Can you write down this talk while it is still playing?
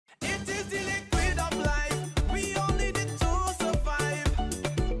is the liquid of life. We all need it to survive.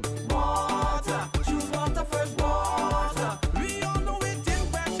 Water, choose water first. Water, we all know it is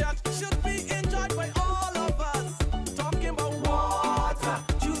precious. Should be enjoyed by all of us. Talking about water,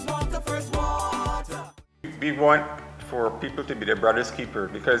 choose water first. Water. We want for people to be their brother's keeper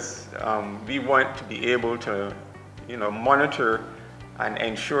because we want to be able to, monitor and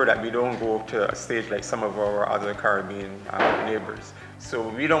ensure that we don't go to a stage like some of our other Caribbean neighbors. So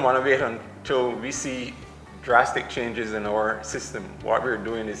we don't want to wait until we see drastic changes in our system. What we're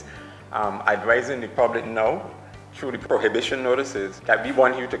doing is advising the public now through the prohibition notices that we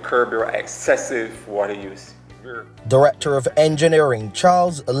want you to curb your excessive water use. Director of Engineering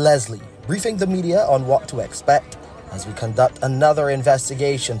Charles Leslie briefing the media on what to expect as we conduct another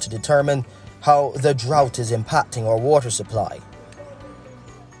investigation to determine how the drought is impacting our water supply.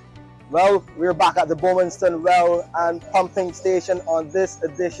 Well, we're back at the Bowmanston well and pumping station on this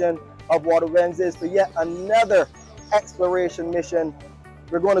edition of Water Wednesdays for yet another exploration mission.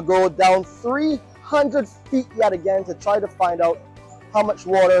 We're going to go down 300 feet yet again to try to find out how much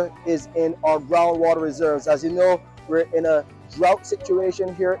water is in our groundwater reserves. As you know, we're in a drought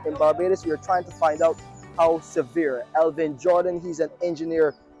situation here in Barbados. We're trying to find out how severe. Elvin Jordan, he's an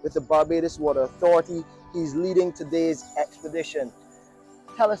engineer with the Barbados Water Authority. He's leading today's expedition.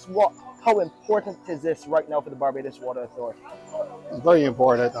 Tell us how important is this right now for the Barbados Water Authority? It's very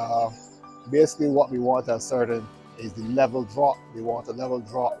important. Basically what we want to ascertain is the level drop. We want a level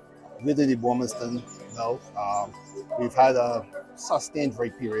drop within the Bowmanston now. We've had a sustained dry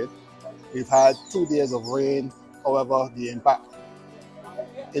period. We've had 2 days of rain. However, the impact,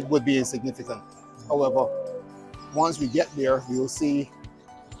 it would be insignificant. However, once we get there, we will see,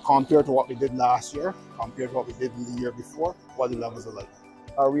 compared to what we did last year, compared to what we did in the year before, what the levels are like.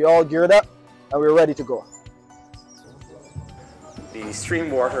 Are we all geared up and we're ready to go? The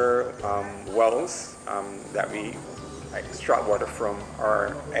stream water wells that we extract water from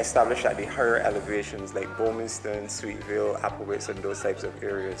are established at the higher elevations like Bowmanston, Sweetville, Applewitz, and those types of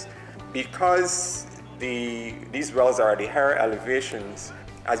areas. Because these wells are at the higher elevations,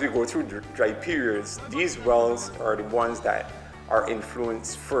 as we go through dry periods, these wells are the ones that are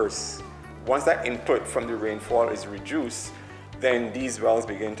influenced first. Once that input from the rainfall is reduced, then these wells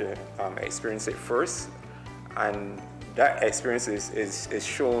begin to experience it first, and that experience is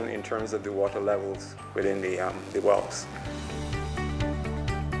shown in terms of the water levels within the wells.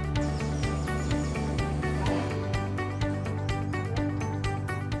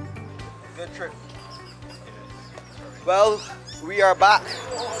 Good trip. Well, we are back.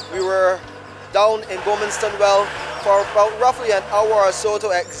 We were down in Bowmanston well for about roughly an hour or so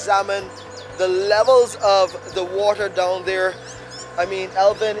to examine the levels of the water down there. I mean,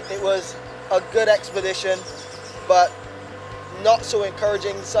 Elvin, it was a good expedition, but not so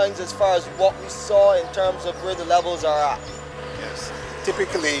encouraging signs as far as what we saw in terms of where the levels are at. Yes.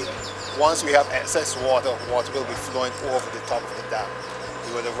 Typically, once we have excess water, water will be flowing over the top of the dam.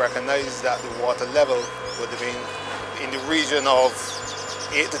 You would have recognized that the water level would have been in the region of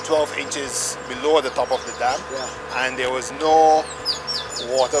 8 to 12 inches below the top of the dam, and there was no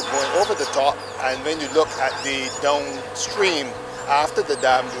water going over the top. And when you look at the downstream after the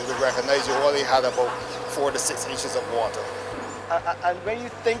dam, you would recognize you only had about 4 to 6 inches of water. And when you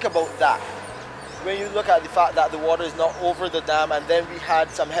think about that, when you look at the fact that the water is not over the dam, and then we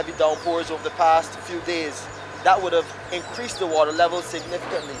had some heavy downpours over the past few days, that would have increased the water level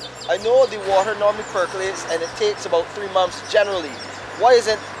significantly. I know the water normally percolates and it takes about 3 months generally. Why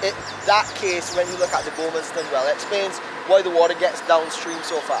isn't it that case when you look at the Bowmanston well? It explains why the water gets downstream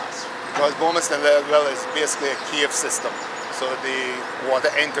so fast. Because Bowmanston well is basically a cave system. So the water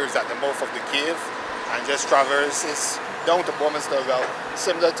enters at the mouth of the cave and just traverses down to Bowmanston well,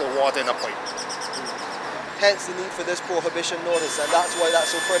 similar to water in a pipe. Hence the need for this prohibition notice, and that's why that's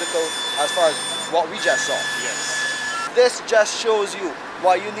so critical as far as what we just saw. Yes. This just shows you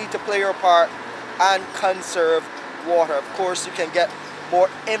why you need to play your part and conserve water. Of course, you can get more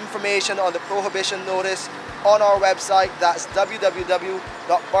information on the prohibition notice on our website. That's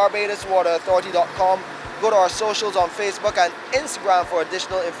www.barbadoswaterauthority.com. Go to our socials on Facebook and Instagram for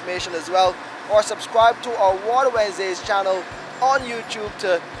additional information as well, or subscribe to our Water Wednesdays channel on YouTube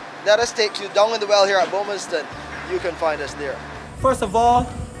to let us take you down in the well here at Bowmanston. You can find us there. First of all,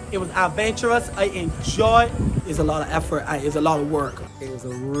 it was adventurous. I enjoyed. It's a lot of effort. It's a lot of work. It was a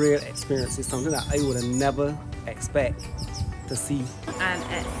real experience. It's something that I would have never expect to see. An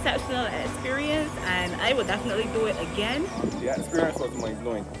exceptional experience, and I would definitely do it again. The experience was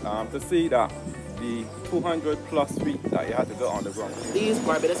mind-blowing. To see that the 200+ feet that you had to go on the ground. These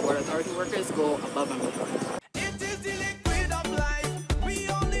Barbados Water Authority workers go above and beyond.